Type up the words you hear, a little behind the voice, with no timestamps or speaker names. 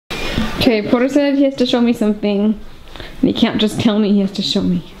Okay, Porter said he has to show me something. And he can't just tell me, he has to show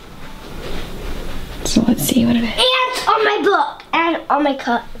me. So let's see what it is. Ants on my book and on my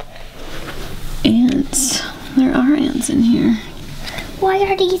cup. Ants. There are ants in here. Why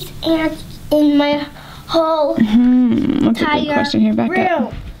are these ants in my whole That's a good question. Here, back room?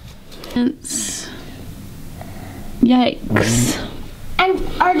 up. Ants. Yikes.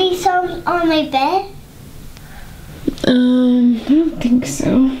 And are these some on my bed? I don't think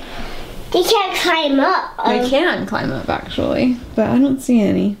so. They can't climb up. They can climb up actually, but I don't see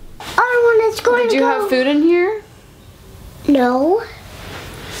any. Other one is going to Did you have food in here? No.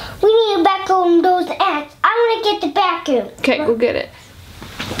 We need to vacuum those ants. I want to get the vacuum. Okay, go get it.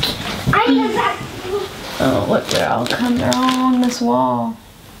 I need a vacuum. Oh, look, they're all on this wall.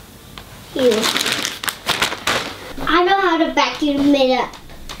 You. I know how to vacuum it up.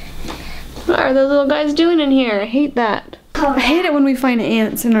 What are those little guys doing in here? I hate that. I hate it when we find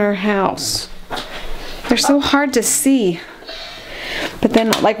ants in our house. They're so hard to see. But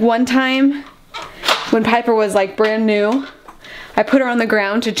then, like one time, when Piper was like brand new, I put her on the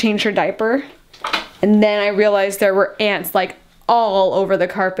ground to change her diaper. And then I realized there were ants like all over the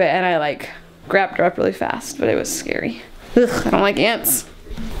carpet and I like grabbed her up really fast, but it was scary. Ugh, I don't like ants.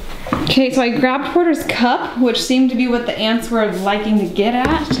 Okay, so I grabbed Porter's cup, which seemed to be what the ants were liking to get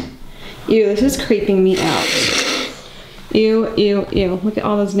at. Ew, this is creeping me out. Ew, ew, ew. Look at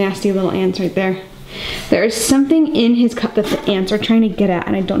all those nasty little ants right there. There is something in his cup that the ants are trying to get at,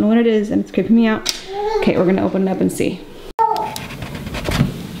 and I don't know what it is, and it's creeping me out. Okay, we're gonna open it up and see.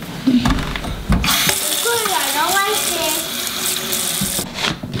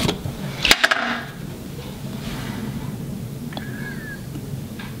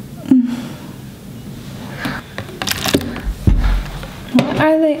 What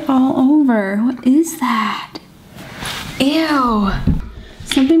are they all over? What is that? Ew.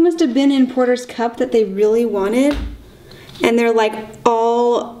 Something must have been in Porter's cup that they really wanted, and they're like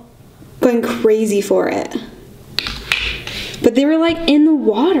all going crazy for it. But they were like in the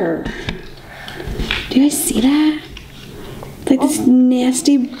water. Do you guys see that? It's like this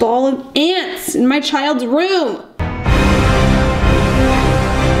nasty ball of ants in my child's room.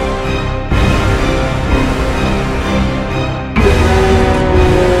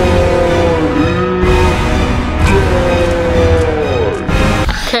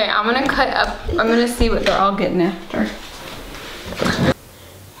 Okay, I'm gonna cut up. I'm gonna see what they're all getting after. It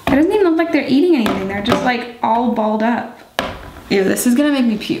doesn't even look like they're eating anything. They're just like all balled up. Ew, this is gonna make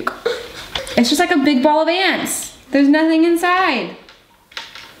me puke. It's just like a big ball of ants. There's nothing inside.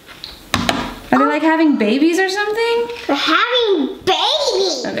 Are they like having babies or something? They're having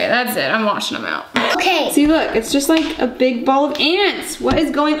babies. Okay, that's it. I'm washing them out. Okay. See, look, it's just like a big ball of ants. What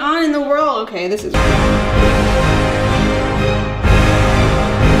is going on in the world? Okay, this is...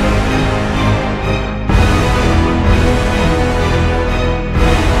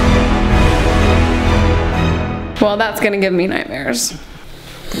 Well, that's gonna give me nightmares.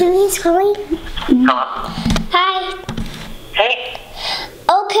 Mommy's calling. Hello? Hi. Hey.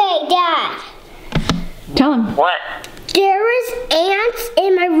 Okay, Dad. Tell him. What? There was ants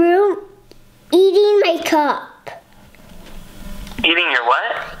in my room eating my cup. Eating your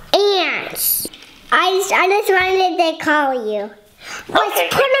what? Ants. I just wanted to call you. Let's Okay.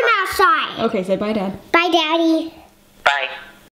 put them outside. Okay, say bye, Dad. Bye, Daddy. Bye.